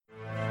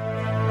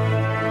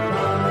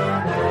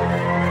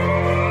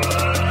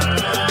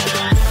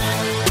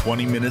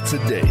20 minutes a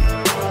day,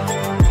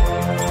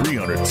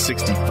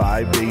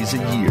 365 days a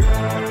year.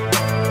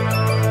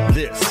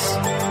 This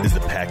is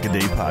the Pack-A-Day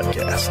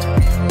Podcast.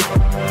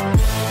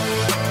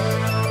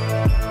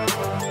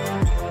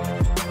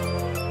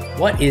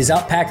 What is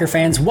up, Packer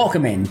fans?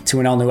 Welcome in to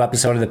an all-new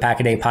episode of the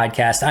Pack-A-Day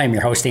Podcast. I am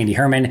your host, Andy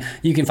Herman.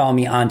 You can follow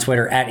me on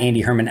Twitter at Andy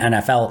Herman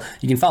NFL.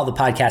 You can follow the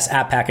podcast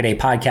at Pack-A-Day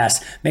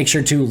Podcast. Make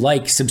sure to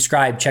like,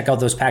 subscribe, check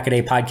out those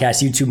Pack-A-Day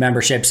Podcast YouTube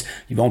memberships.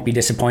 You won't be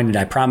disappointed,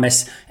 I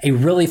promise. A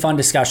really fun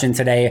discussion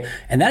today,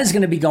 and that is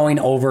going to be going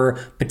over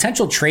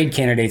potential trade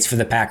candidates for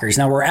the Packers.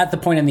 Now, we're at the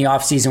point in the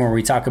offseason where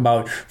we talk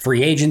about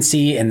free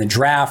agency and the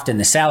draft and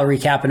the salary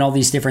cap and all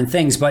these different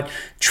things, but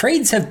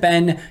trades have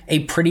been a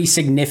pretty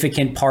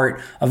significant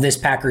part of this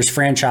Packers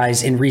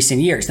franchise in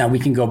recent years. Now, we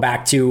can go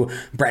back to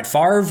Brett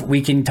Favre. We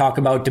can talk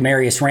about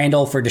Demarius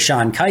Randall for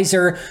Deshaun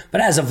Kaiser.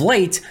 But as of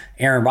late,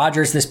 Aaron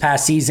Rodgers this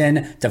past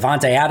season,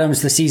 Davante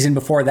Adams the season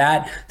before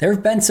that, there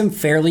have been some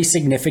fairly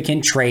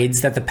significant trades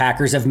that the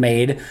Packers have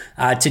made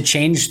to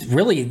change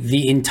really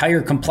the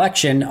entire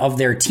complexion of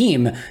their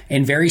team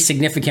in very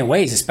significant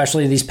ways,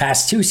 especially these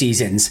past two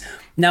seasons.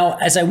 Now,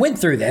 as I went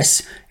through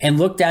this and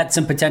looked at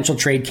some potential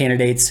trade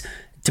candidates,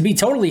 to be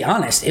totally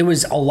honest, it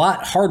was a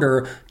lot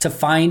harder to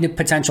find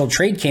potential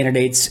trade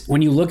candidates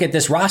when you look at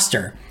this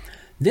roster.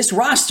 This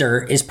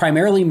roster is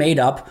primarily made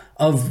up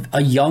of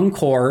a young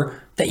core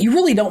that you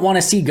really don't want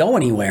to see go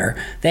anywhere.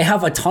 They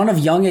have a ton of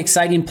young,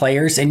 exciting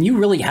players, and you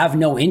really have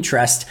no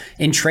interest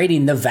in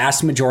trading the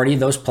vast majority of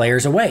those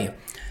players away.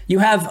 You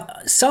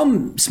have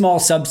some small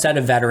subset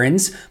of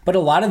veterans, but a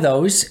lot of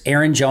those,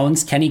 Aaron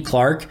Jones, Kenny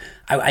Clark,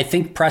 I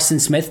think Preston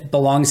Smith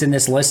belongs in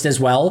this list as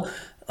well.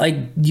 Like,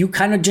 you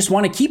kind of just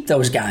want to keep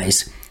those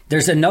guys.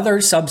 There's another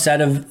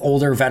subset of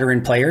older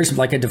veteran players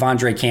like a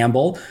Devondre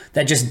Campbell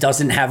that just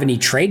doesn't have any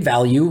trade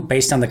value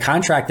based on the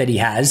contract that he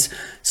has.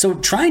 So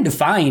trying to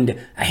find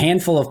a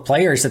handful of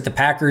players that the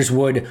Packers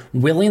would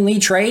willingly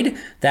trade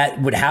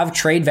that would have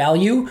trade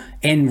value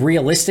and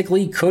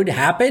realistically could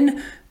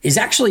happen is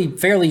actually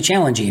fairly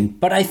challenging,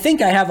 but I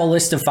think I have a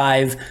list of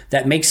 5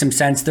 that makes some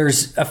sense.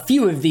 There's a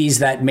few of these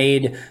that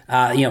made,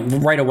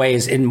 right away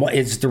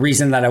is the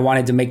reason that I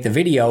wanted to make the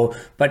video.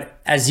 But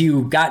as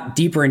you got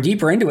deeper and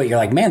deeper into it, you're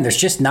like, man, there's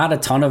just not a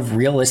ton of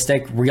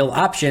realistic, real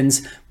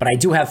options, but I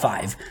do have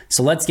 5.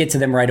 So let's get to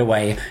them right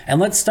away.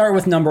 And let's start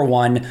with number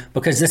 1,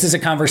 because this is a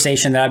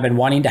conversation that I've been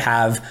wanting to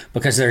have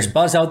because there's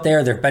buzz out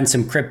there. There've been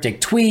some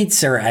cryptic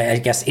tweets or I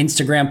guess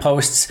Instagram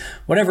posts,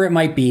 whatever it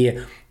might be.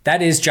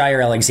 That is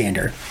Jaire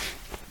Alexander.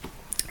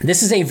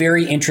 This is a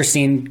very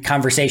interesting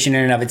conversation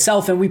in and of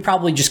itself, and we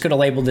probably just could have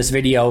labeled this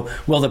video,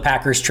 Will the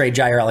Packers Trade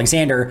Jaire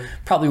Alexander?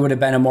 Probably would have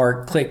been a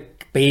more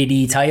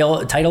clickbaity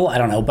title. I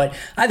don't know, but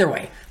either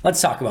way, let's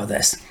talk about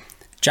this.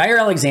 Jaire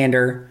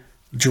Alexander,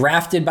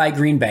 drafted by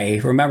Green Bay.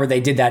 Remember,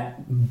 they did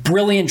that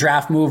brilliant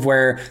draft move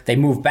where they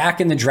moved back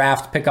in the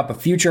draft, pick up a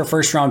future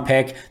first-round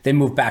pick, then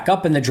move back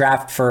up in the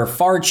draft for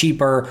far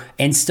cheaper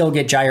and still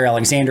get Jaire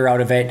Alexander out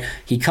of it.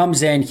 He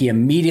comes in, he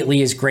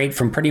immediately is great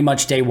from pretty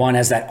much day one,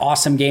 has that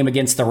awesome game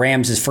against the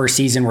Rams his first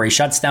season where he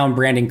shuts down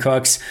Brandon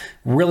Cooks.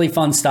 Really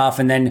fun stuff,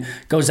 and then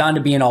goes on to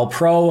be an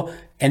all-pro.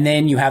 And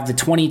then you have the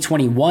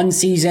 2021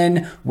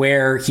 season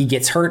where he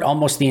gets hurt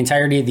almost the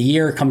entirety of the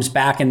year, comes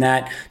back in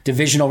that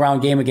divisional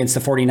round game against the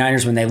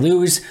 49ers when they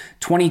lose.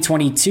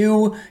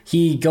 2022,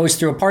 he goes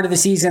through a part of the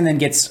season, then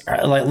gets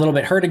a little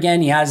bit hurt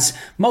again. He has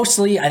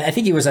mostly, I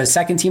think he was a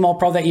second team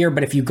All-Pro that year,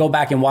 but if you go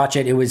back and watch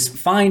it, it was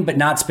fine, but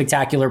not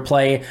spectacular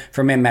play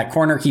from him at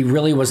corner. He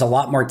really was a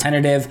lot more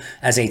tentative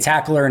as a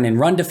tackler and in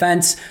run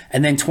defense.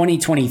 And then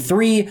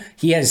 2023,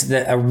 he has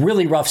a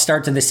really rough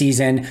start to the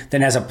season,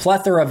 then has a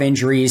plethora of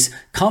injuries,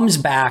 comes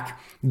back,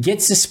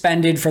 gets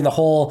suspended for the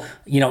whole,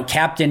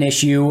 captain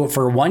issue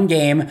for one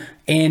game.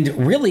 And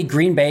really,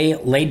 Green Bay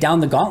laid down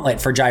the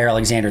gauntlet for Jaire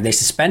Alexander. They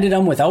suspended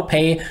him without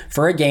pay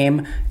for a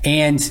game,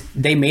 and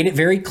they made it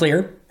very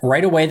clear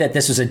right away that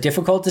this was a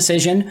difficult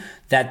decision,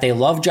 that they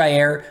love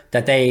Jaire,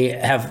 that they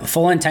have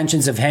full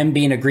intentions of him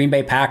being a Green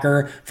Bay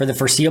Packer for the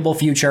foreseeable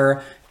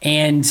future.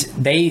 And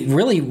they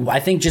really, I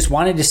think, just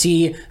wanted to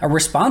see a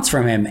response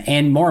from him.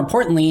 And more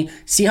importantly,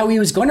 see how he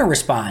was going to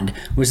respond.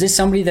 Was this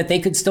somebody that they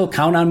could still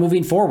count on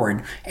moving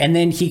forward? And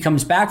then he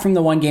comes back from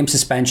the 1-game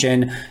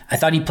suspension. I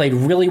thought he played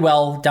really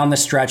well down the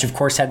stretch. Of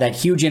course, had that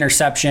huge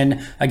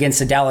interception against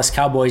the Dallas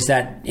Cowboys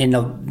that in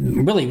a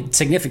really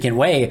significant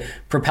way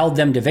propelled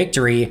them to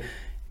victory.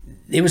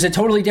 It was a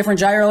totally different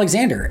Jaire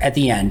Alexander at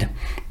the end.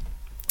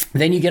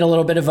 Then you get a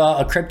little bit of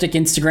a cryptic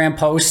Instagram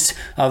post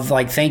of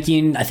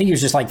thanking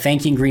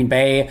Green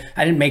Bay.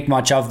 I didn't make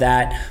much of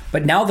that.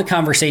 But now the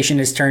conversation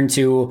has turned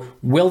to,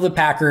 will the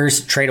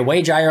Packers trade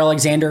away Jaire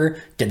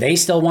Alexander? Do they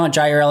still want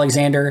Jaire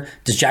Alexander?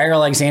 Does Jaire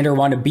Alexander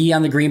want to be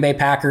on the Green Bay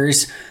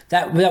Packers?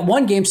 that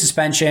one game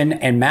suspension,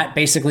 and Matt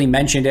basically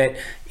mentioned it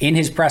in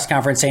his press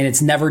conference saying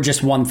it's never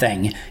just one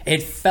thing.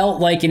 It felt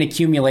like an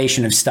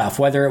accumulation of stuff,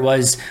 whether it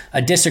was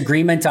a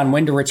disagreement on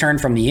when to return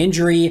from the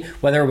injury,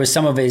 whether it was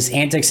some of his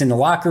antics in the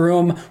locker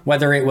room,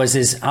 whether it was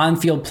his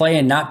on-field play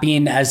and not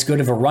being as good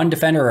of a run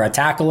defender or a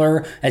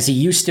tackler as he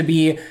used to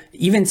be.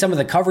 Even some of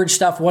the coverage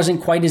stuff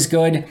wasn't quite as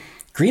good.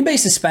 Green Bay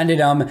suspended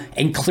him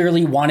and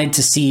clearly wanted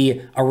to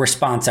see a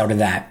response out of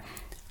that.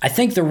 I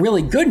think the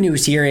really good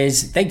news here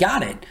is they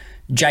got it.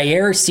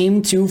 Jair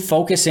seemed to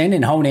focus in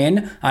and hone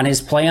in on his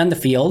play on the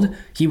field.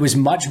 He was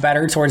much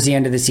better towards the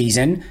end of the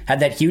season, had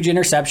that huge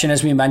interception,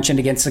 as we mentioned,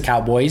 against the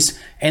Cowboys,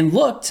 and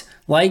looked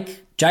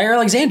like Jair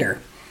Alexander.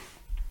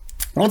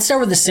 Let's start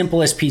with the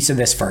simplest piece of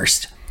this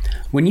first.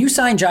 When you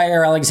sign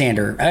Jair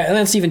Alexander,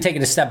 let's even take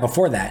it a step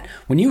before that.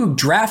 When you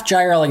draft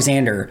Jair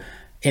Alexander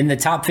in the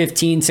top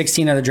 15,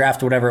 16 of the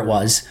draft, whatever it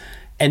was,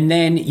 and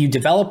then you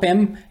develop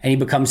him and he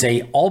becomes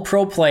a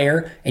all-pro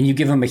player and you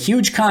give him a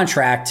huge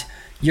contract,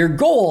 your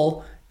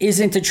goal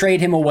isn't to trade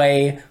him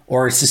away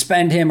or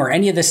suspend him or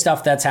any of the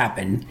stuff that's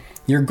happened.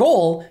 Your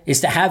goal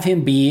is to have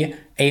him be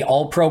a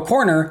all-pro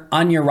corner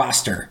on your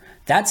roster.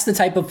 That's the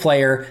type of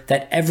player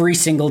that every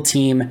single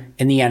team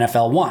in the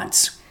NFL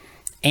wants.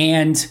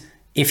 And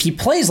if he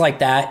plays like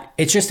that,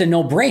 it's just a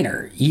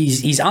no-brainer.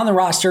 He's on the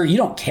roster. You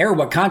don't care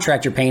what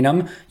contract you're paying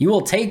him. You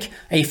will take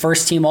a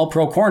first-team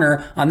all-pro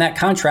corner on that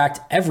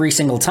contract every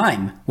single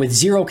time with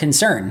zero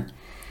concern.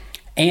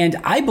 And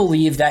I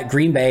believe that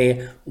Green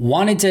Bay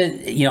wanted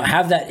to,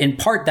 have that, in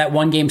part, that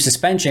one game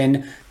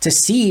suspension to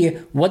see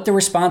what the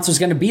response was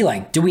going to be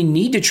like. Do we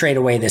need to trade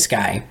away this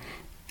guy?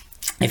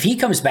 If he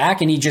comes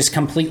back and he just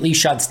completely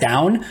shuts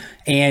down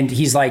and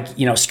he's like,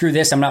 screw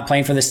this, I'm not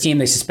playing for this team.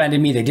 They suspended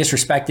me. They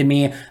disrespected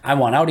me. I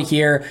want out of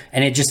here.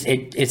 And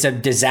it's a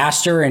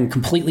disaster and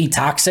completely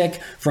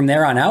toxic from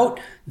there on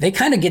out. They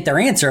kind of get their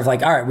answer of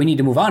like, all right, we need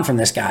to move on from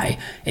this guy.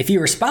 If he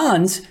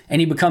responds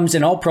and he becomes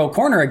an all-pro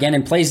corner again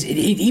and plays,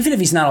 even if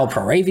he's not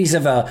all-pro, right? If he's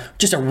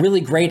just a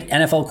really great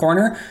NFL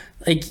corner,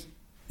 like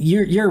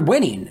you're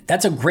winning.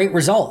 That's a great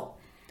result.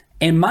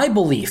 And my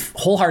belief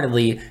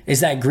wholeheartedly is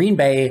that Green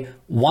Bay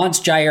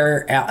wants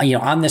Jair,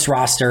 on this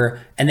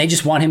roster, and they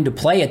just want him to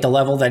play at the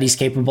level that he's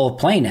capable of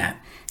playing at.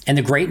 And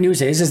the great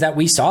news is that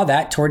we saw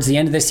that towards the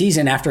end of the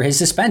season after his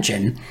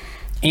suspension.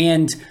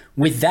 And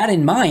with that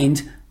in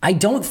mind, I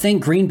don't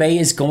think Green Bay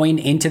is going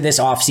into this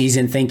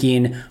offseason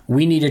thinking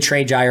we need to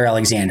trade Jair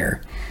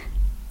Alexander.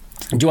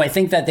 Do I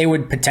think that they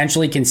would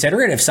potentially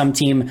consider it if some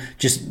team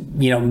just,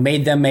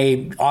 made them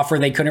a offer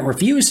they couldn't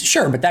refuse?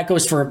 Sure, but that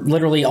goes for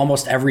literally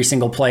almost every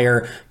single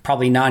player,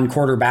 probably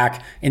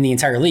non-quarterback in the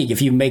entire league.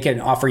 If you make an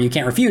offer you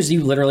can't refuse,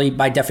 you literally,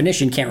 by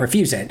definition, can't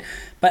refuse it.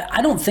 But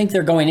I don't think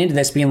they're going into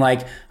this being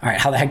like, all right,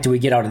 how the heck do we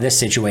get out of this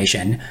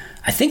situation?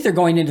 I think they're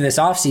going into this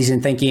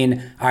offseason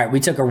thinking, all right, we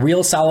took a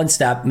real solid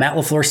step. Matt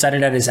LaFleur said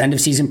it at his end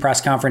of season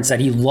press conference that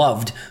he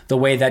loved the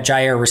way that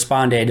Jair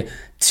responded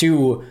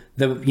to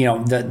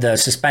the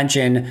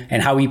suspension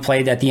and how he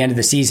played at the end of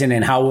the season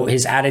and how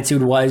his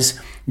attitude was.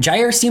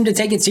 Jair seemed to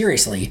take it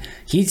seriously.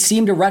 He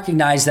seemed to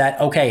recognize that,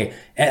 okay,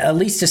 at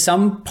least to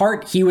some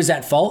part, he was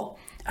at fault.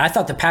 I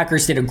thought the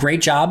Packers did a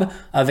great job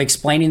of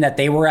explaining that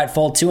they were at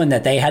fault too and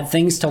that they had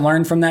things to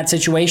learn from that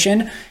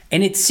situation.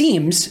 And it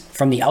seems,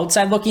 from the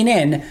outside looking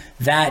in,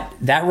 that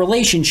that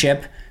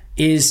relationship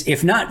is,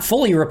 if not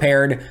fully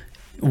repaired,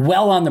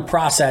 well on the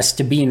process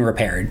to being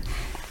repaired.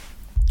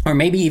 Or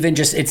maybe even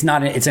just it's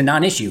a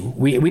non-issue.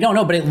 We don't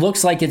know, but it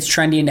looks like it's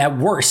trending at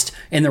worst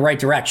in the right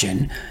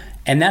direction.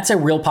 And that's a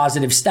real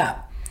positive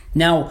step.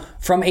 Now,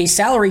 from a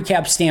salary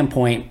cap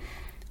standpoint,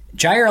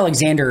 Jair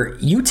Alexander,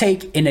 you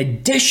take an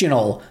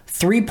additional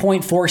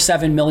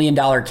 $3.47 million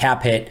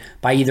cap hit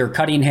by either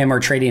cutting him or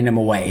trading him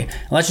away.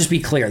 And let's just be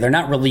clear, they're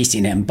not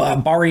releasing him,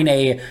 barring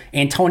a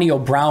Antonio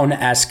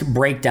Brown-esque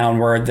breakdown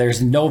where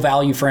there's no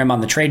value for him on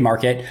the trade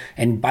market.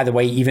 And by the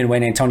way, even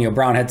when Antonio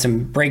Brown had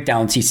some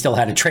breakdowns, he still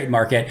had a trade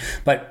market.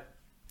 But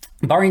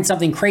barring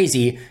something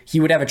crazy, he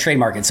would have a trade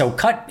market. So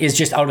cut is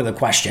just out of the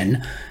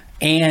question.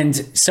 And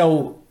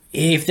so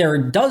if there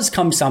does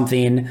come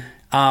something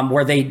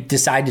where they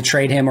decide to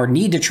trade him or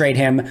need to trade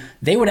him,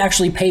 they would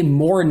actually pay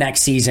more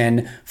next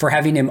season for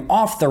having him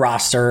off the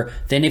roster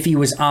than if he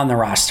was on the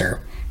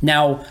roster.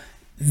 Now,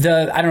 I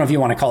don't know if you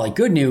want to call it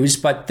good news,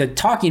 but the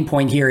talking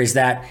point here is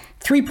that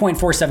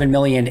 $3.47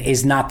 million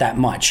is not that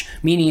much,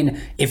 meaning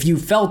if you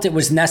felt it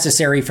was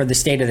necessary for the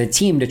state of the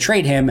team to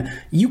trade him,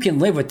 you can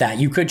live with that.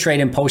 You could trade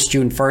him post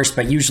June 1st,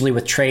 but usually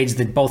with trades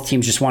that both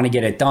teams just want to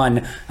get it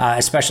done,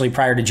 especially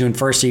prior to June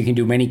 1st, so you can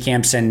do mini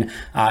camps and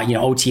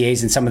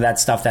OTAs and some of that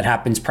stuff that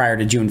happens prior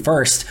to June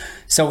 1st.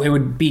 So it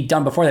would be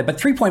done before that. But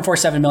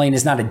 $3.47 million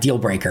is not a deal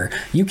breaker.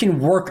 You can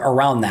work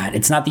around that.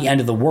 It's not the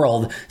end of the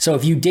world. So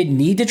if you did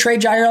need to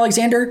trade Jair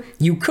Alexander,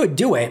 you could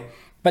do it.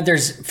 But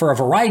there's, for a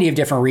variety of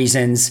different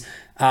reasons,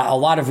 a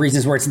lot of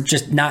reasons where it's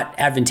just not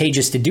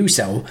advantageous to do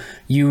so.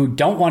 You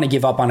don't want to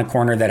give up on a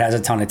corner that has a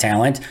ton of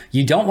talent.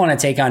 You don't want to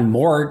take on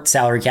more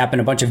salary cap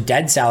and a bunch of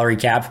dead salary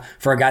cap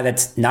for a guy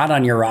that's not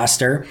on your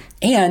roster.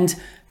 And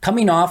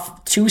coming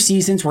off 2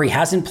 seasons where he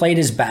hasn't played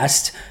his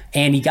best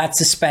and he got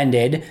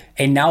suspended,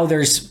 and now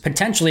there's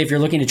potentially, if you're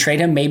looking to trade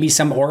him, maybe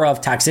some aura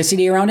of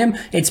toxicity around him,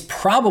 it's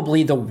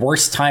probably the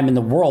worst time in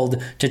the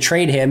world to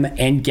trade him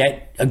and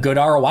get a good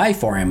ROI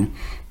for him.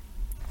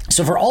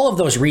 So for all of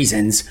those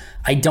reasons,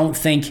 I don't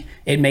think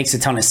it makes a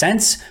ton of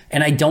sense.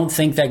 And I don't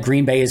think that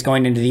Green Bay is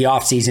going into the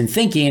offseason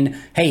thinking,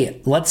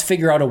 hey, let's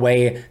figure out a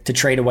way to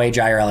trade away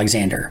Jaire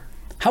Alexander.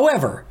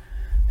 However,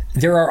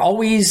 there are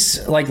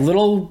always like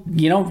little,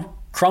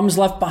 crumbs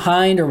left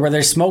behind, or where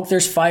there's smoke,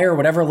 there's fire,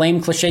 whatever lame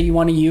cliche you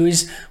want to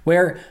use,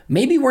 where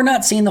maybe we're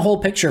not seeing the whole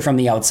picture from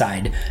the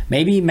outside.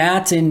 Maybe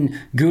Matt and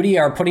Goody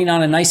are putting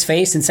on a nice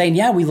face and saying,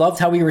 yeah, we loved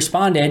how we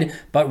responded,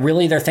 but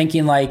really they're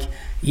thinking like,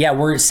 yeah,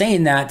 we're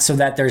saying that so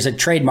that there's a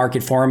trade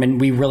market for him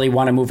and we really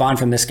want to move on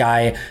from this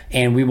guy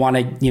and we want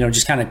to,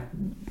 just kind of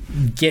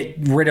get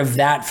rid of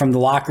that from the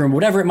locker room,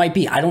 whatever it might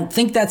be. I don't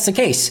think that's the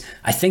case.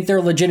 I think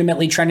they're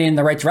legitimately trending in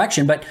the right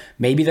direction, but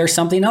maybe there's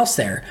something else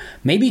there.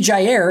 Maybe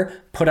Jaire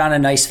put on a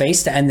nice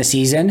face to end the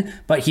season,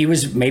 but he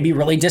was maybe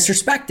really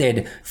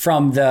disrespected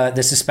from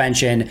the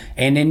suspension,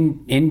 and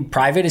in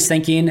private is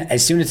thinking,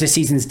 as soon as the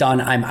season's done,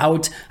 I'm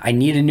out. I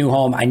need a new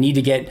home. I need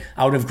to get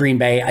out of Green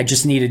Bay. I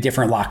just need a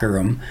different locker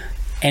room.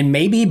 And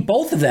maybe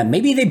both of them,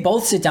 maybe they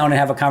both sit down and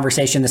have a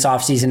conversation this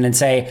offseason and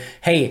say,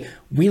 hey,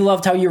 we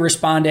loved how you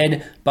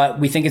responded, but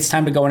we think it's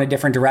time to go in a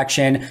different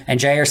direction. And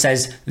Jaire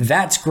says,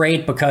 that's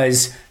great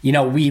because,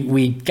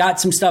 we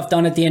got some stuff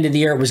done at the end of the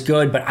year. It was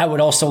good, but I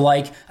would also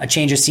like a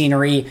change of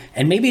scenery.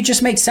 And maybe it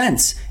just makes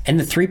sense. And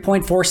the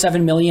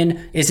 $3.47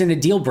 million isn't a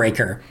deal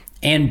breaker.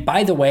 And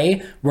by the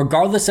way,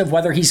 regardless of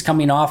whether he's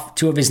coming off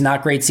 2 of his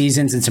not great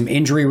seasons and some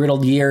injury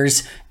riddled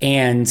years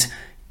and,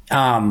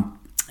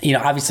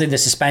 obviously the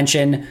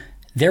suspension,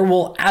 there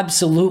will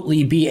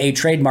absolutely be a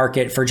trade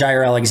market for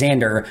Jaire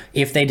Alexander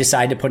if they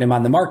decide to put him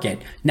on the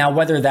market. Now,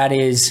 whether that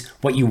is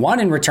what you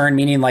want in return,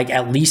 meaning like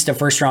at least a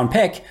first round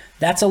pick,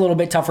 that's a little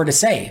bit tougher to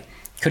say.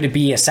 Could it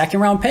be a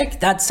second round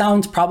pick? That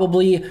sounds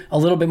probably a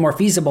little bit more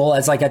feasible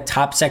as like a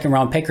top second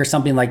round pick or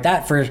something like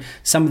that for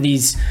some of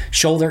these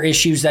shoulder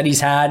issues that he's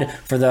had,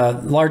 for the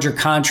larger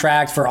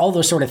contract, for all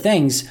those sort of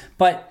things.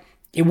 But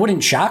it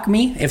wouldn't shock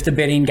me if the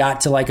bidding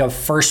got to like a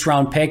first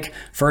round pick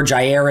for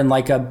Jaire and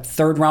like a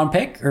third round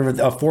pick or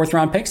a fourth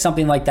round pick,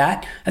 something like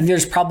that. I think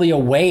there's probably a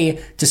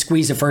way to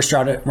squeeze a first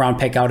round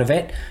pick out of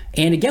it.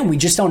 And again, we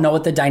just don't know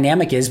what the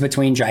dynamic is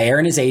between Jaire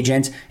and his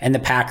agent and the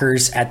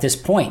Packers at this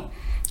point.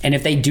 And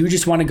if they do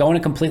just want to go in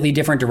a completely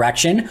different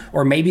direction,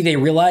 or maybe they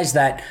realize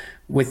that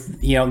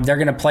with, they're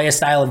going to play a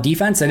style of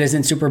defense that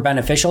isn't super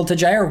beneficial to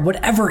Jaire,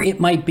 whatever it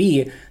might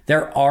be,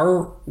 there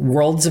are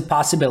worlds of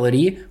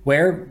possibility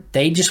where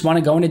they just want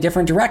to go in a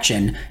different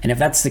direction. And if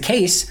that's the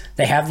case,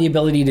 they have the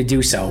ability to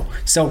do so.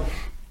 So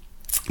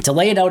to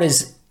lay it out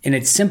as in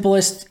its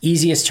simplest,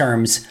 easiest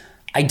terms,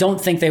 I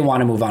don't think they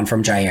want to move on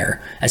from Jaire.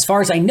 As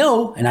far as I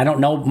know, and I don't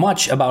know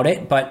much about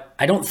it, but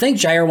I don't think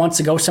Jaire wants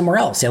to go somewhere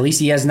else. At least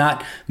he has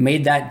not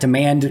made that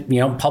demand,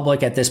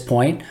 public at this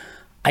point.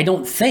 I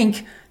don't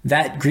think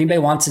that Green Bay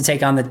wants to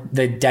take on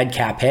the dead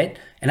cap hit.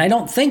 And I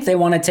don't think they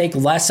want to take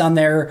less on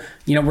their,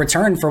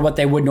 return for what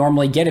they would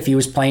normally get if he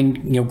was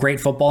playing, great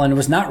football and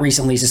was not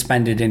recently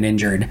suspended and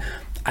injured.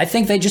 I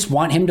think they just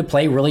want him to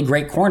play really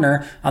great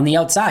corner on the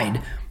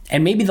outside.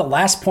 And maybe the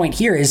last point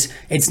here is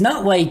it's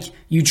not like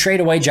you trade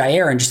away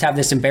Jaire and just have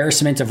this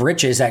embarrassment of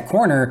riches at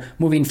corner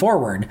moving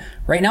forward.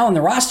 Right now on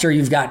the roster,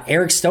 you've got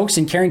Eric Stokes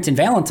and Carrington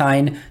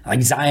Valentine,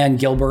 like Zion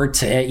Gilbert,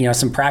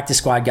 some practice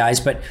squad guys,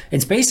 but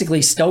it's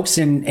basically Stokes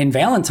and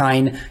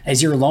Valentine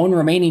as your lone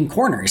remaining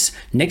corners.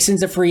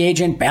 Nixon's a free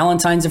agent,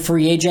 Valentine's a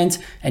free agent,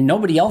 and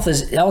nobody else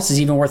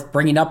is even worth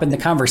bringing up in the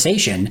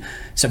conversation.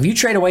 So if you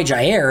trade away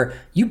Jaire,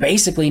 you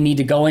basically need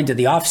to go into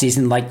the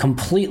offseason like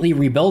completely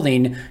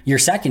rebuilding your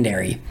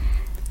secondary.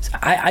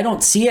 I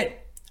don't see it.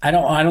 I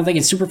don't think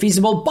it's super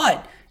feasible,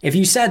 but if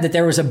you said that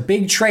there was a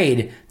big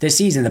trade this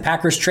season, the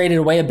Packers traded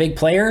away a big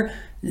player,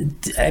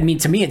 I mean,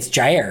 to me, it's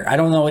Jaire. I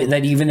don't know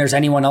that even there's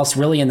anyone else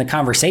really in the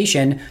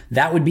conversation.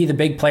 That would be the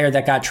big player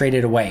that got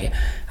traded away.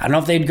 I don't know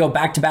if they'd go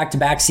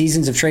back-to-back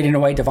seasons of trading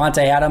away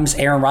Devontae Adams,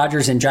 Aaron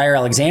Rodgers, and Jaire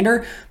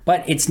Alexander,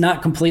 but it's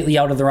not completely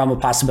out of the realm of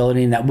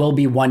possibility, and that will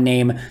be one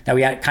name that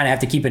we kind of have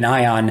to keep an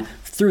eye on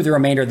through the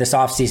remainder of this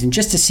offseason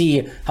just to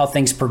see how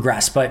things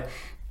progress. But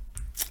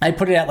I'd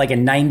put it at like a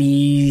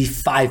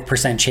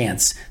 95%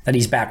 chance that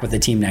he's back with the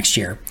team next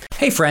year.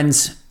 Hey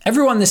friends,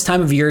 everyone this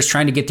time of year is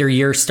trying to get their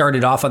year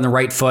started off on the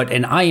right foot,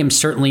 and I am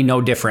certainly no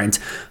different.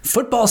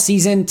 Football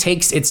season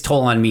takes its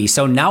toll on me,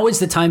 so now is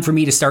the time for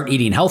me to start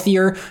eating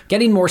healthier,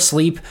 getting more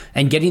sleep,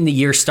 and getting the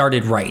year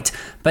started right.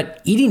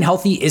 But eating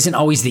healthy isn't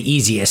always the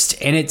easiest,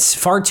 and it's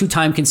far too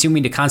time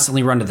consuming to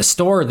constantly run to the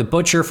store or the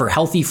butcher for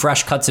healthy,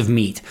 fresh cuts of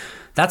meat.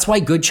 That's why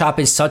Good Chop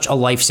is such a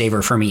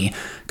lifesaver for me.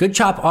 Good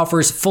Chop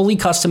offers fully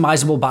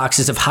customizable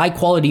boxes of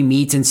high-quality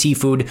meats and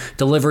seafood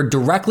delivered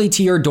directly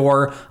to your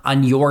door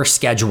on your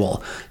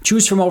schedule.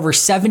 Choose from over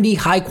 70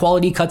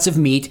 high-quality cuts of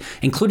meat,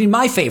 including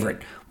my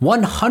favorite,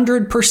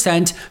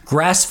 100%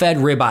 grass-fed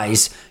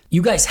ribeyes.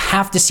 You guys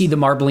have to see the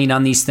marbling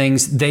on these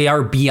things. They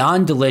are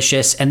beyond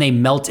delicious and they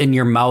melt in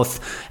your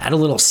mouth. Add a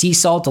little sea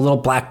salt, a little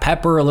black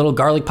pepper, a little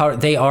garlic powder.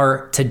 They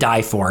are to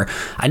die for.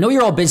 I know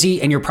you're all busy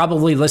and you're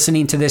probably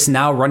listening to this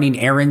now, running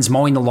errands,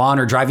 mowing the lawn,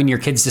 or driving your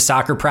kids to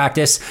soccer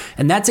practice.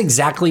 And that's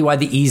exactly why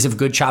the ease of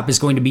Good Chop is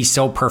going to be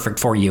so perfect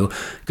for you.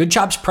 Good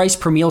Chop's price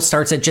per meal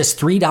starts at just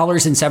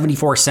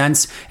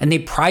 $3.74, and they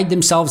pride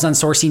themselves on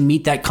sourcing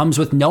meat that comes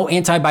with no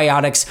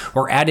antibiotics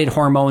or added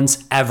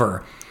hormones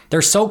ever.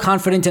 They're so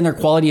confident in their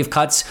quality of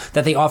cuts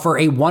that they offer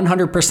a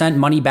 100%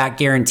 money back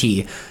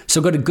guarantee.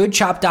 So go to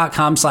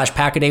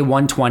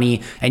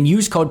goodchop.com/Packaday120 and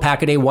use code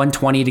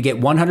Packaday120 to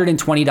get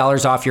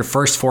 $120 off your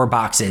first 4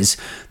 boxes.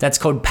 That's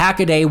code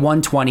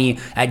Packaday120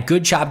 at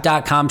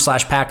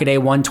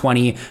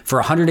goodchop.com/Packaday120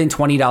 for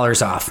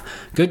 $120 off.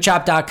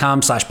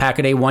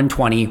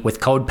 Goodchop.com/Packaday120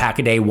 with code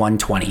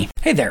Packaday120.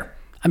 Hey there.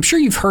 I'm sure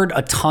you've heard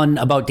a ton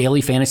about daily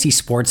fantasy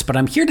sports, but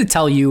I'm here to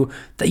tell you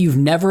that you've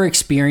never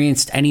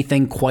experienced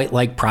anything quite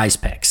like Prize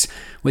Picks.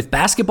 With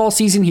basketball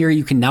season here,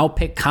 you can now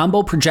pick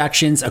combo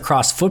projections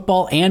across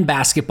football and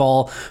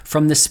basketball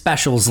from the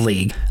Specials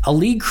League, a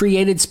league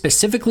created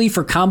specifically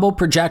for combo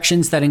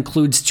projections that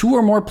includes 2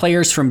 or more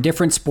players from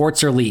different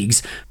sports or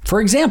leagues.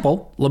 For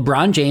example,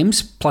 LeBron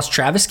James plus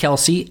Travis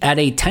Kelce at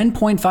a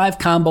 10.5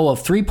 combo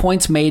of 3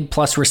 points made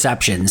plus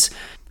receptions.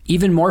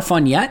 Even more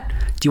fun yet?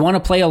 Do you want to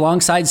play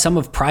alongside some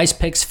of Prize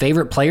Picks'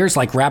 favorite players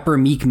like rapper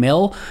Meek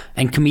Mill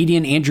and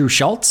comedian Andrew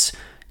Schultz?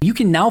 You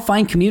can now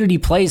find community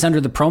plays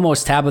under the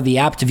promos tab of the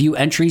app to view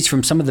entries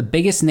from some of the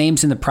biggest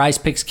names in the Prize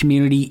Picks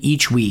community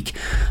each week.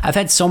 I've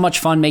had so much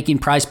fun making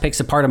Prize Picks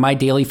a part of my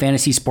daily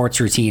fantasy sports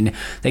routine.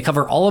 They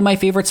cover all of my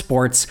favorite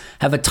sports,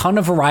 have a ton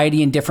of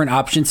variety and different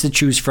options to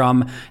choose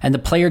from, and the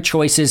player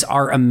choices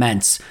are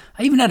immense.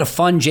 I even had a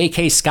fun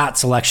J.K. Scott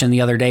selection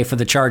the other day for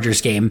the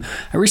Chargers game.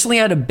 I recently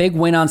had a big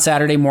win on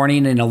Saturday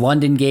morning in a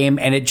London game,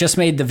 and it just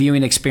made the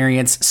viewing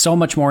experience so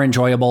much more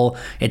enjoyable.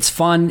 It's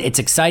fun, it's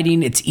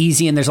exciting, it's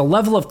easy, and there's a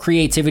level of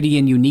creativity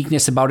and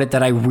uniqueness about it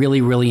that I really,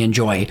 really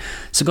enjoy.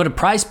 So go to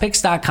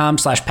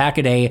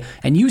prizepicks.com/Packaday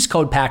and use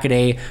code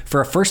Packaday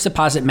for a first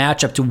deposit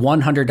match up to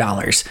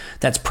 $100.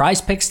 That's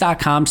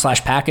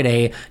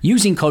prizepicks.com/Packaday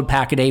using code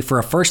Packaday for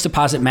a first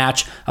deposit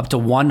match up to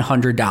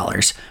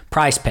 $100.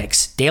 Prize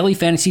Picks, daily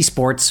fantasy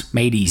sports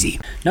made easy.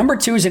 Number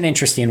 2 is an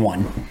interesting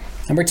one.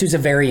 Number 2 is a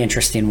very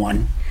interesting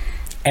one.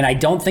 And I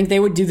don't think they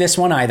would do this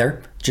one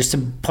either, just to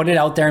put it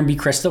out there and be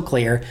crystal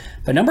clear.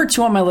 But number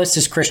 2 on my list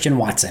is Christian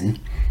Watson.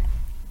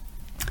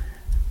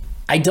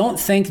 I don't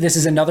think this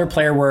is another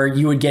player where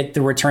you would get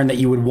the return that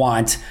you would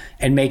want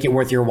and make it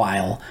worth your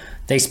while.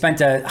 They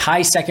spent a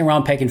high second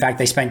round pick. In fact,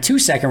 they spent 2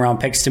 second round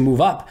picks to move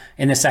up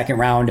in the second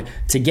round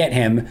to get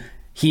him.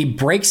 He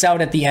breaks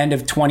out at the end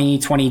of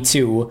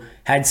 2022,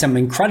 had some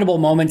incredible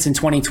moments in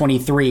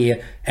 2023,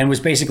 and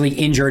was basically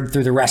injured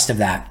through the rest of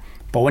that.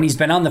 But when he's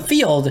been on the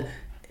field,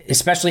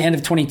 especially end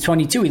of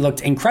 2022, he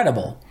looked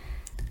incredible.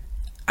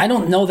 I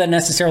don't know that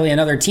necessarily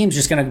another team's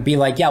just going to be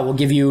like, yeah, we'll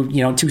give you,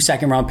 2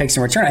 second round picks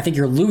in return. I think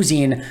you're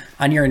losing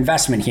on your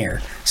investment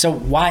here. So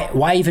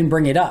why even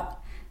bring it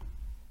up?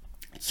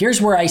 Here's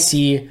where I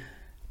see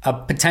a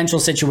potential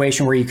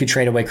situation where you could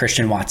trade away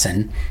Christian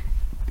Watson.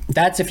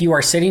 That's if you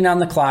are sitting on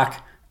the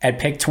clock at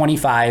pick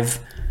 25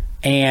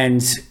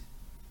 and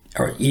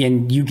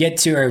you get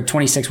to, or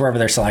 26, wherever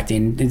they're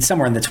selecting, it's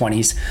somewhere in the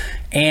 20s,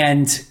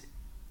 and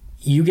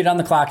you get on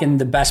the clock and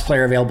the best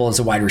player available is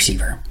a wide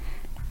receiver.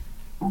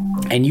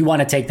 And you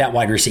want to take that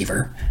wide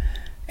receiver.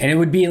 And it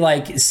would be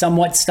like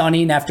somewhat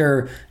stunning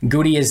after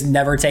Goody has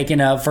never taken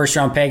a first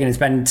round pick, and it's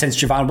been since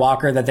Javon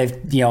Walker that they've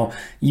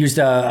used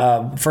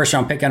a first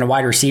round pick on a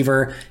wide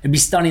receiver. It'd be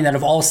stunning that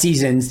of all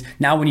seasons,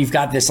 now when you've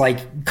got this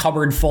like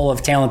cupboard full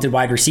of talented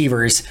wide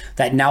receivers,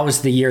 that now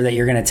is the year that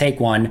you're going to take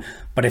one.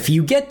 But if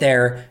you get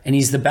there and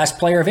he's the best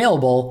player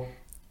available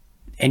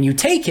and you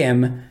take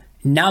him,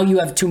 now you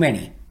have too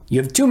many.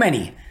 You have too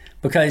many.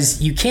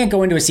 Because you can't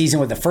go into a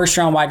season with a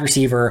first-round wide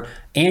receiver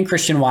and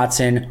Christian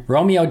Watson,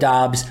 Romeo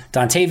Doubs,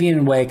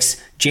 Dontavian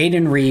Wicks,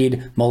 Jaden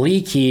Reed,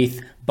 Malik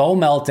Heath, Bo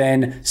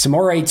Melton,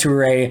 Samori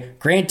Toure,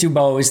 Grant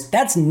Dubose.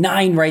 That's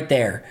 9 right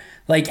there.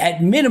 Like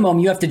at minimum,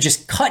 you have to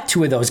just cut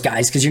 2 of those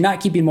guys because you're not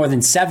keeping more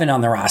than 7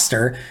 on the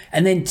roster.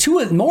 And then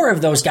 2 more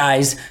of those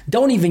guys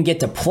don't even get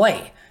to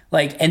play.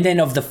 And then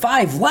of the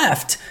 5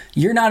 left,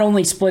 you're not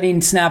only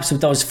splitting snaps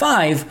with those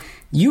 5,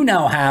 you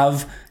now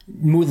have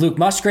Luke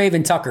Musgrave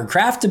and Tucker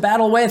Kraft to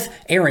battle with,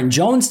 Aaron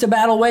Jones to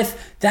battle with.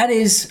 That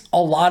is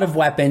a lot of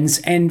weapons.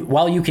 And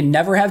while you can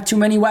never have too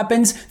many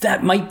weapons,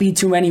 that might be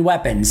too many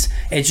weapons.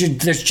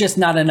 There's just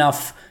not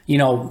enough,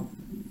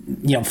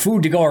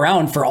 food to go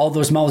around for all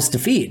those mouths to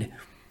feed.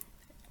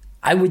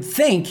 I would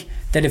think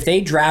that if they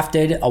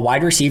drafted a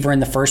wide receiver in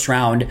the first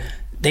round,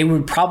 they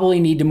would probably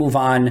need to move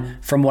on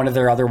from one of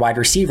their other wide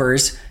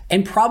receivers,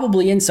 and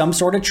probably in some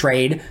sort of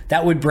trade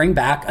that would bring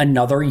back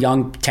another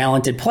young,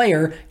 talented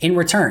player in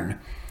return.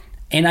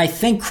 And I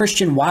think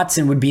Christian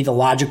Watson would be the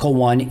logical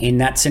one in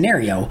that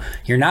scenario.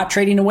 You're not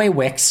trading away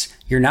Wicks.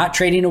 You're not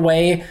trading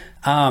away,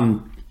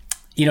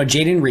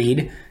 Jaden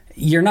Reed.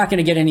 you're not going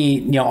to get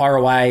any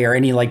ROI or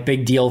any like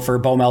big deal for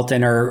Bo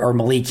Melton or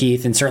Malik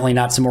Heath, and certainly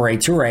not Samori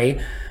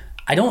Toure.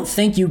 I don't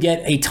think you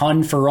get a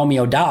ton for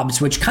Romeo Doubs,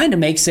 which kind of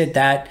makes it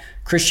that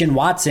Christian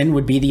Watson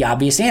would be the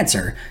obvious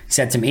answer. He's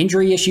had some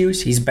injury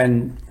issues. He's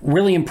been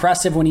really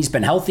impressive when he's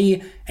been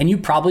healthy, and you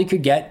probably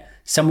could get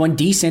someone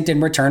decent in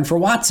return for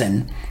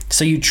Watson.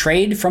 So you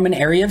trade from an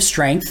area of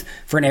strength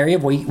for an area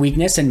of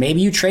weakness, and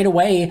maybe you trade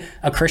away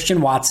a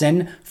Christian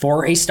Watson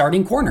for a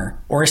starting corner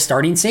or a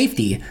starting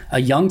safety, a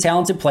young,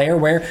 talented player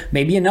where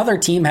maybe another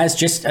team has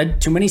just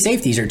too many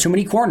safeties or too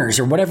many corners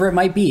or whatever it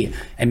might be.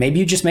 And maybe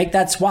you just make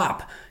that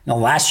swap. Now,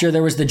 last year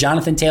there was the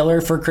Jonathan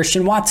Taylor for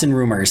Christian Watson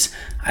rumors.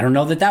 I don't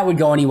know that would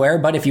go anywhere,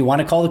 but if you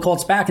want to call the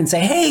Colts back and say,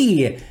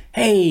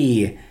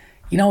 hey,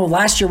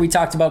 last year we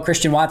talked about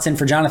Christian Watson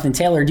for Jonathan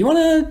Taylor. Do you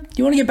want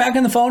to get back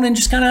on the phone and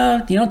just kind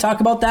of, talk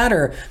about that?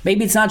 Or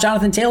maybe it's not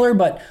Jonathan Taylor,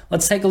 but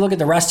let's take a look at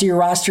the rest of your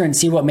roster and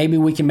see what maybe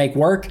we can make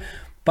work.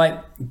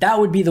 But that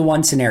would be the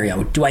one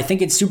scenario. Do I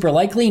think it's super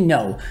likely?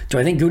 No. Do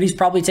I think Goody's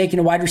probably taking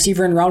a wide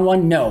receiver in round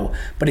 1? No.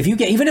 But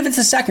even if it's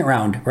a second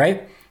round,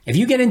 right? If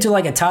you get into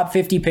like a top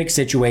 50 pick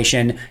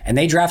situation and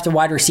they draft a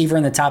wide receiver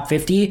in the top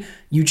 50,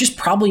 you just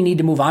probably need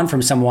to move on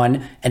from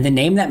someone. And the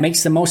name that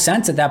makes the most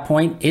sense at that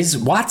point is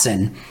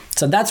Watson.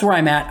 So that's where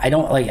I'm at. I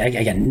don't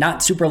again,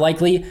 not super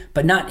likely,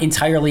 but not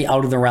entirely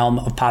out of the realm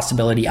of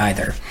possibility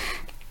either.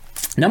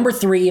 Number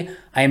 3,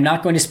 I am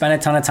not going to spend a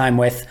ton of time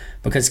with,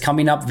 because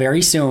coming up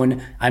very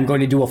soon, I'm going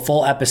to do a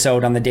full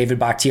episode on the David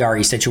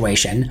Bakhtiari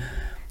situation.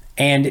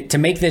 And to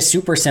make this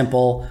super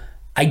simple,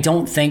 I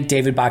don't think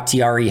David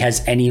Bakhtiari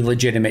has any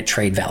legitimate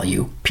trade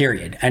value,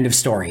 period. End of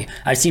story.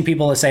 I've seen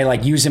people say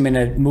like use him in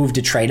a move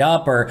to trade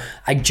up, or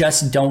I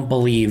just don't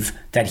believe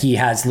that he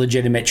has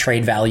legitimate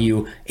trade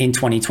value in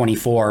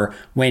 2024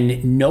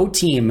 when no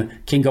team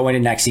can go into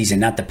next season.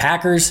 Not the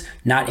Packers,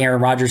 not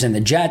Aaron Rodgers and the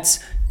Jets.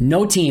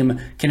 No team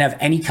can have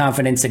any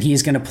confidence that he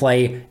is going to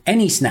play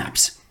any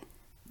snaps.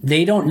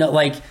 They don't know,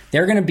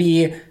 they're going to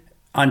be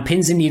on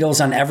pins and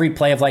needles on every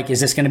play of is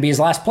this going to be his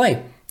last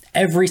play?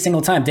 Every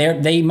single time.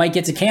 They might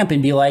get to camp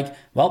and be like,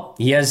 well,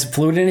 he has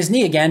fluid in his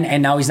knee again,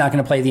 and now he's not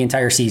going to play the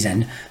entire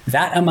season.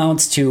 That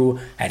amounts to,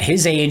 at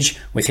his age,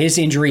 with his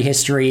injury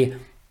history,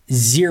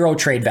 zero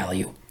trade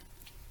value.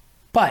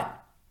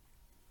 But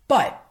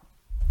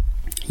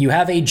you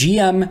have a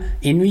GM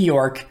in New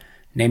York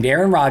named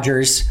Aaron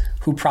Rodgers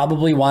who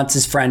probably wants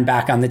his friend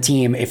back on the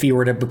team if he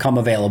were to become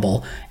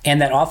available.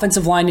 And that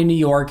offensive line in New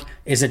York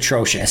is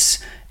atrocious.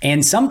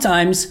 And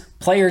sometimes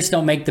players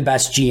don't make the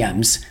best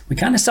GMs. We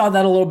kind of saw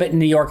that a little bit in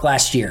New York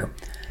last year.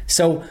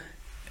 So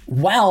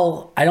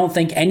while I don't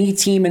think any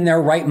team in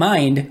their right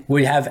mind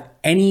would have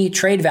any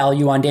trade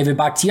value on David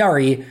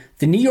Bakhtiari,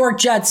 the New York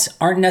Jets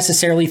aren't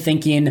necessarily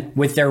thinking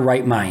with their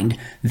right mind.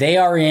 They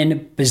are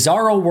in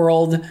bizarro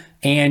world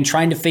and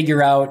trying to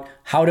figure out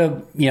how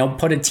to,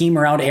 put a team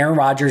around Aaron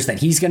Rodgers that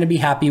he's going to be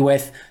happy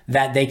with,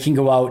 that they can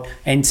go out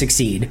and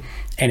succeed.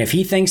 And if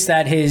he thinks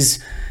that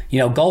his,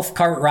 golf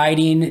cart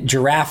riding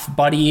giraffe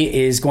buddy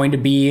is going to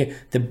be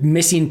the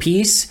missing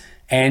piece,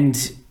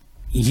 and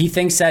he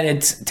thinks that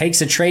it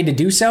takes a trade to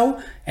do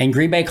so, and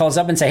Green Bay calls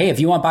up and say, hey, if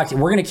you want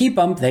Bakhtiari, we're going to keep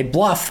him. They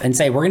bluff and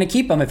say, we're going to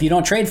keep him if you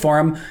don't trade for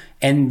him.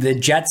 And the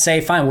Jets say,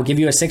 fine, we'll give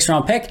you a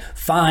 6th-round pick.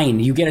 Fine,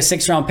 you get a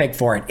 6th-round pick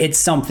for it. It's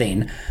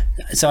something.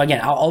 So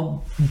again,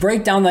 I'll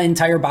break down the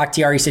entire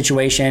Bakhtiari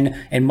situation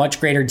in much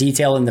greater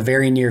detail in the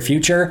very near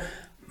future.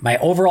 My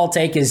overall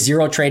take is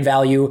zero trade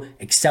value,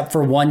 except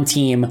for one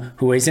team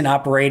who isn't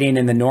operating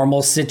in the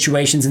normal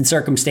situations and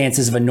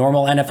circumstances of a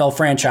normal NFL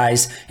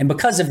franchise. And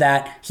because of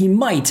that, he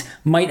might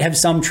have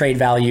some trade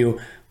value.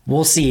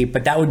 We'll see,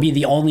 but that would be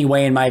the only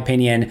way, in my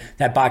opinion,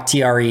 that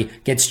Bakhtiari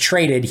gets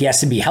traded. He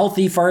has to be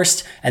healthy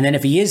first, and then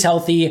if he is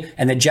healthy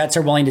and the Jets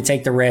are willing to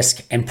take the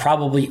risk, and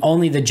probably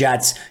only the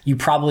Jets, you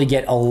probably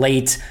get a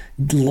late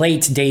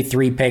day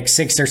 3 pick,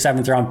 6th or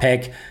 7th round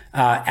pick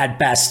at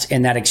best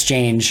in that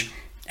exchange.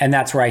 And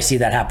that's where I see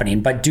that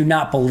happening. But do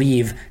not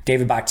believe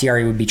David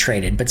Bakhtiari would be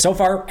traded. But so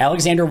far,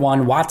 Alexander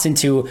 1, Watson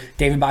 2,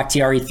 David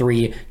Bakhtiari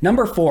 3.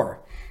 Number 4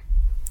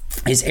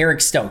 is Eric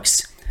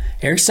Stokes.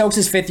 Eric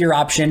Stokes' 5th-year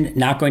option,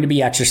 not going to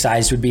be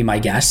exercised, would be my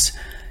guess.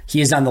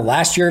 He is on the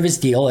last year of his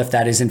deal, if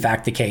that is in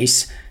fact the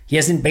case. He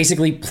hasn't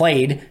basically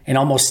played in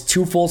almost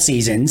 2 full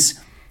seasons.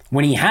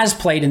 When he has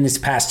played in this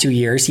past 2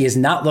 years, he has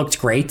not looked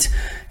great.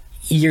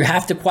 You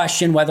have to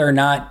question whether or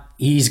not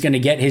he's going to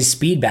get his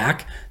speed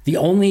back.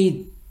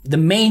 The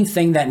main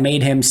thing that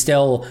made him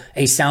still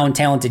a sound,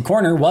 talented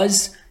corner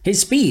was his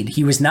speed.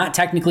 He was not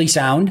technically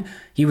sound.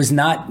 He was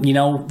not,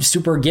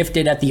 super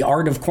gifted at the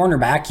art of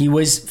cornerback. He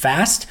was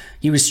fast.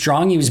 He was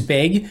strong. He was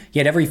big. He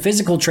had every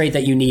physical trait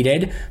that you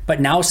needed. But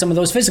now some of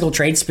those physical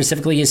traits,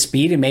 specifically his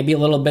speed and maybe a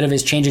little bit of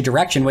his change of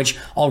direction, which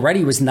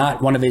already was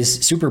not one of his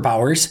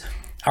superpowers,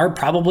 are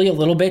probably a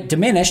little bit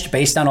diminished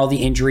based on all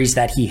the injuries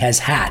that he has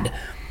had.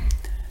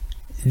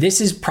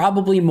 This is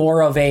probably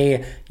more of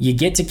you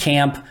get to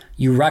camp,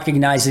 you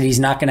recognize that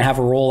he's not going to have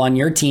a role on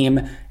your team,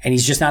 and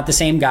he's just not the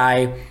same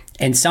guy.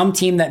 And some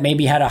team that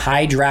maybe had a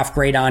high draft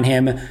grade on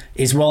him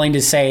is willing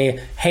to say,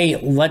 hey,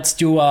 let's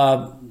do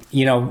a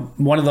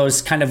one of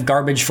those kind of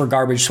garbage for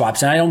garbage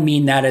swaps. And I don't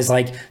mean that as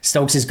like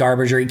Stokes is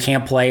garbage or he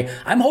can't play.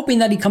 I'm hoping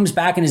that he comes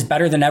back and is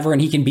better than ever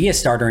and he can be a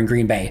starter in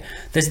Green Bay.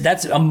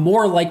 That's a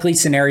more likely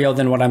scenario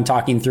than what I'm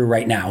talking through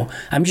right now.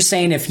 I'm just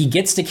saying if he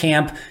gets to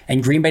camp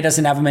and Green Bay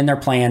doesn't have him in their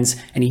plans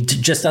and he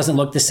just doesn't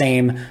look the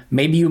same,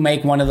 maybe you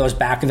make one of those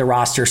back of the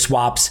roster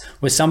swaps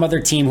with some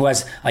other team who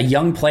has a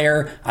young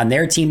player on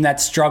their team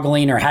that's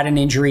struggling or had an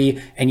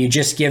injury, and you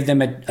just give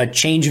them a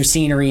change of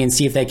scenery and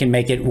see if they can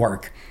make it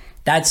work.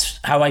 That's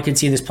how I could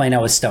see this playing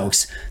out with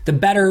Stokes. The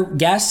better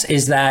guess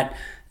is that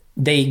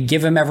they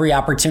give him every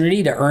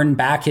opportunity to earn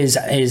back his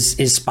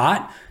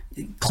spot.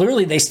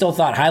 Clearly, they still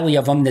thought highly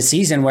of him this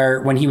season,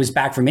 where when he was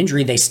back from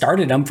injury, they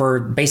started him for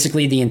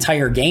basically the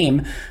entire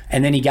game,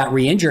 and then he got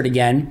re-injured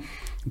again.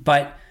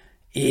 But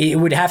it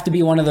would have to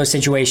be one of those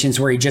situations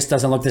where he just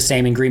doesn't look the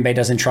same and Green Bay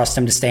doesn't trust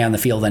him to stay on the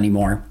field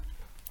anymore.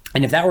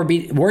 And if that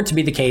were to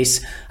be the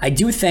case, I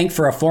do think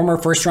for a former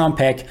first-round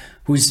pick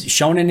who's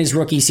shown in his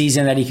rookie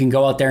season that he can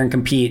go out there and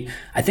compete,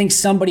 I think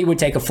somebody would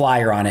take a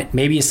flyer on it.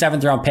 Maybe a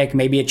 7th-round pick,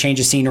 maybe a change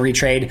of scenery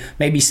trade,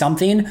 maybe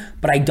something,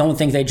 but I don't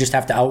think they just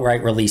have to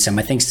outright release him.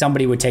 I think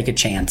somebody would take a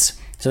chance.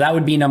 So that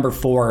would be number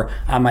 4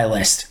 on my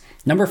list.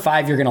 Number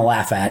 5, you're going to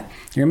laugh at.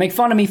 You're going to make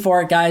fun of me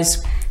for it,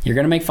 guys. You're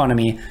going to make fun of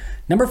me.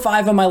 Number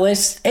 5 on my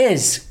list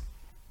is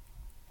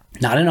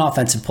not an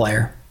offensive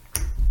player,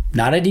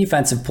 not a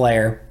defensive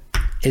player,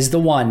 is the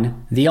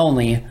one, the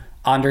only,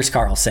 Anders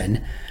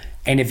Carlson.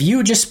 And if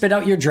you just spit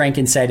out your drink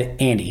and said,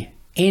 Andy,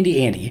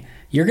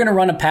 you're going to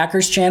run a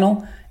Packers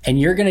channel and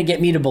you're going to get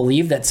me to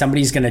believe that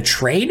somebody's going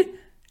to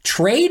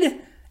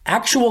trade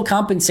actual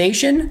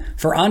compensation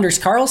for Anders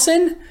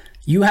Carlson,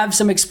 you have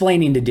some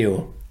explaining to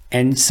do.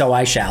 And so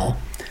I shall.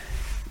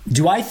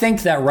 Do I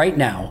think that right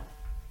now,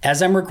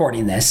 as I'm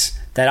recording this,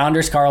 that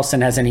Anders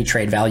Carlson has any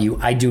trade value?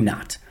 I do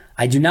not.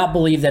 I do not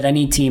believe that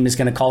any team is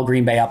going to call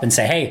Green Bay up and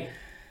say, hey,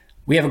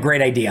 we have a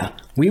great idea.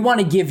 We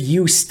want to give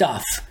you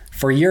stuff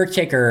for your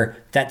kicker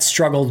that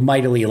struggled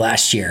mightily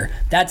last year.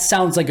 That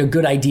sounds like a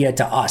good idea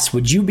to us.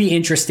 Would you be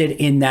interested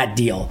in that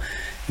deal?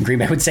 And Green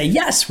Bay would say,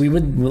 yes, we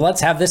would.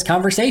 Let's have this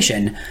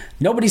conversation.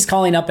 Nobody's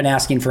calling up and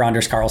asking for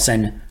Anders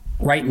Carlson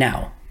right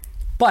now.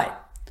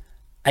 But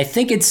I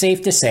think it's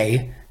safe to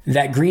say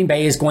that Green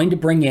Bay is going to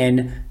bring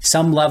in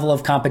some level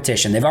of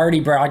competition. They've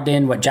already brought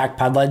in Jack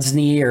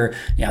Podlesny, or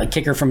a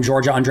kicker from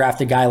Georgia,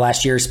 undrafted guy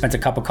last year, spent a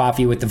cup of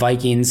coffee with the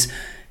Vikings.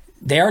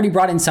 They already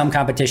brought in some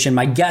competition.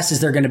 My guess is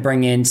they're going to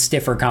bring in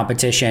stiffer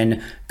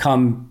competition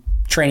come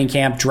training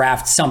camp,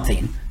 draft,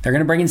 something. They're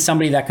going to bring in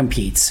somebody that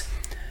competes.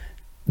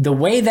 The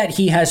way that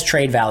he has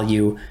trade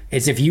value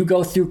is if you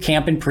go through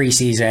camp and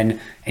preseason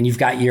and you've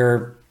got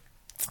your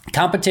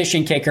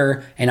competition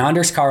kicker and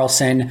Anders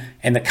Carlson,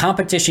 and the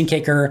competition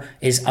kicker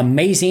is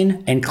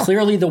amazing and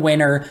clearly the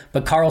winner,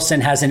 but Carlson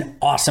has an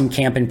awesome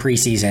camp in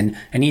preseason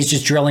and he's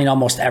just drilling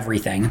almost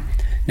everything.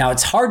 Now,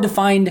 it's hard to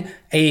find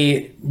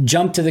a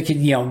jump to the,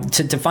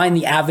 to find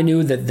the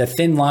avenue, the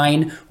thin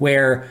line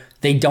where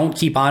they don't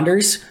keep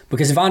Anders,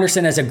 because if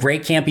Anderson has a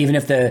great camp, even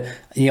if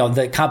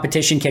the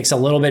competition kicks a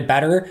little bit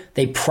better,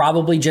 they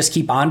probably just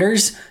keep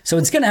Anders. So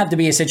it's going to have to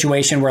be a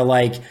situation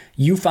where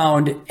you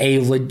found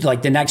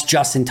the next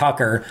Justin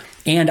Tucker,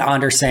 and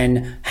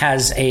Anderson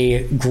has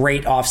a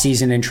great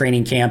offseason and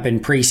training camp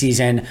and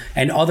preseason,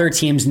 and other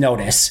teams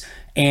notice.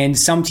 And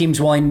some teams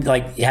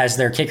has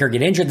their kicker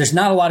get injured. There's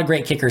not a lot of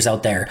great kickers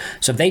out there.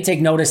 So if they take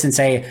notice and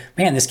say,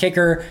 man, this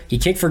kicker, he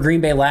kicked for Green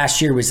Bay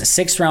last year, was a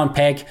 6th-round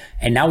pick,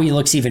 and now he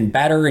looks even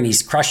better and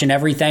he's crushing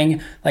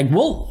everything.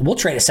 We'll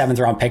trade a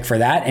 7th-round pick for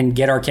that and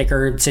get our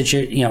kicker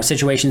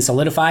situation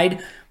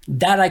solidified.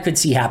 That I could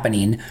see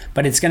happening,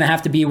 but it's going to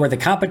have to be where the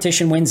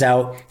competition wins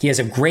out. He has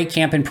a great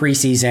camp in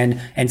preseason,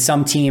 and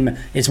some team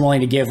is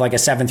willing to give a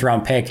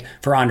 7th-round pick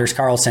for Anders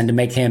Carlson to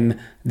make him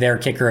their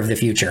kicker of the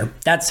future.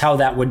 That's how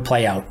that would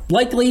play out.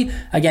 Likely,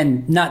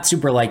 again, not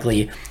super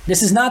likely.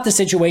 This is not the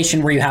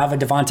situation where you have a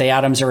Devontae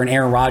Adams or an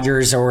Aaron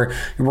Rodgers, or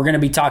we're going to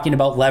be talking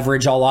about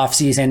leverage all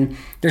offseason.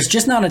 There's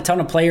just not a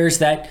ton of players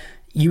that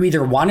you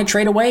either want to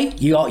trade away,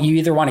 you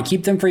either want to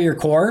keep them for your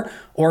core,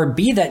 or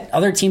B, that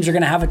other teams are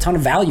going to have a ton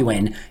of value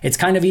in. It's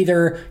kind of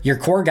either your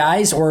core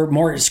guys or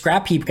more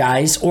scrap heap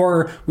guys,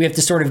 or we have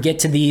to sort of get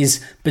to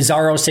these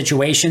bizarro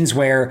situations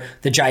where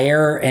the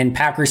Jair and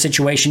Packers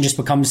situation just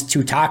becomes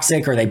too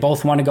toxic, or they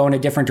both want to go in a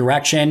different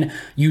direction.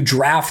 You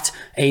draft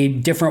a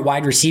different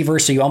wide receiver,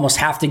 so you almost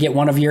have to get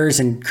one of yours,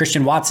 and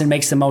Christian Watson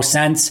makes the most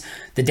sense.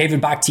 The David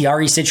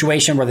Bakhtiari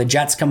situation where the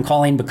Jets come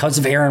calling because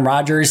of Aaron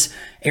Rodgers.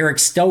 Eric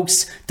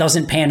Stokes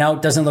doesn't pan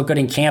out, doesn't look good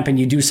in camp, and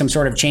you do some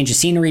sort of change of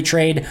scenery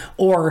trade,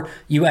 or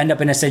you end up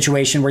in a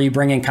situation where you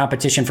bring in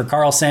competition for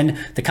Carlson.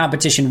 The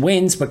competition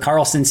wins, but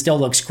Carlson still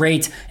looks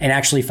great and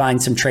actually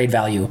finds some trade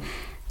value.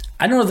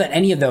 I don't know that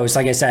any of those,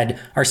 like I said,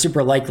 are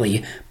super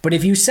likely. But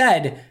if you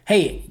said,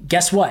 hey,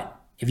 guess what?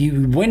 If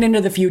you went into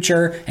the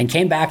future and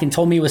came back and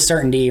told me with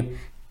certainty,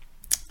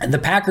 the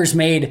Packers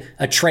made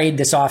a trade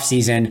this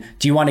offseason,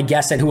 do you want to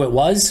guess at who it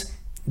was?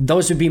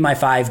 those would be my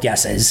 5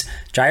 guesses.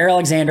 Jair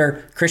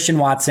Alexander, Christian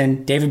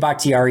Watson, David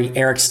Bakhtiari,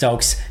 Eric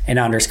Stokes, and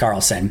Anders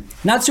Carlson.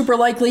 Not super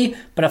likely,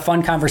 but a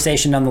fun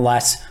conversation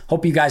nonetheless.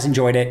 Hope you guys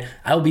enjoyed it.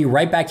 I will be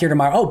right back here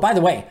tomorrow. Oh, by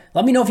the way,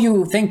 let me know if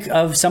you think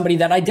of somebody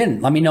that I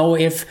didn't. Let me know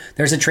if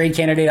there's a trade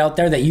candidate out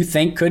there that you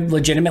think could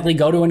legitimately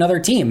go to another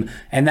team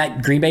and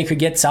that Green Bay could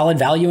get solid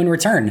value in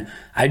return.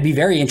 I'd be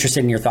very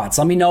interested in your thoughts.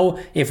 Let me know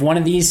if one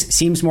of these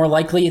seems more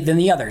likely than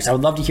the others. I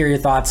would love to hear your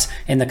thoughts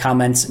in the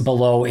comments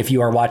below if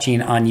you are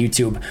watching on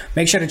YouTube.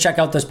 Make sure to check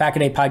out those Pack a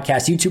Day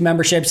Podcast YouTube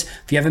memberships.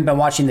 If you haven't been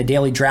watching the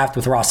Daily Draft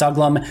with Ross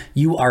Uglum,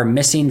 you are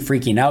missing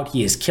freaking out.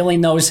 He is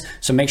killing those.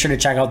 So make sure to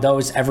check out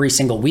those every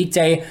single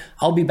weekday.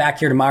 I'll be back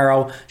here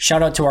tomorrow.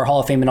 Shout out to our Hall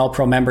of Fame and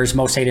All-Pro members,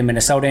 Most Hated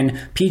Minnesotan,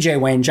 PJ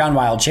Wayne, John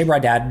Wild, Shea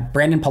Bradad,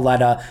 Brandon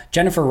Paletta,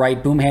 Jennifer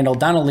Wright, Boom Handle,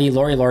 Donna Lee,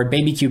 Lori Lord,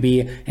 Baby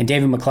QB, and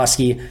David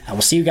McCluskey. I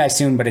will see you guys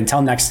soon, but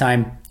until next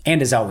time,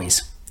 and as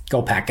always,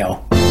 go Pack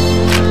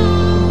Go.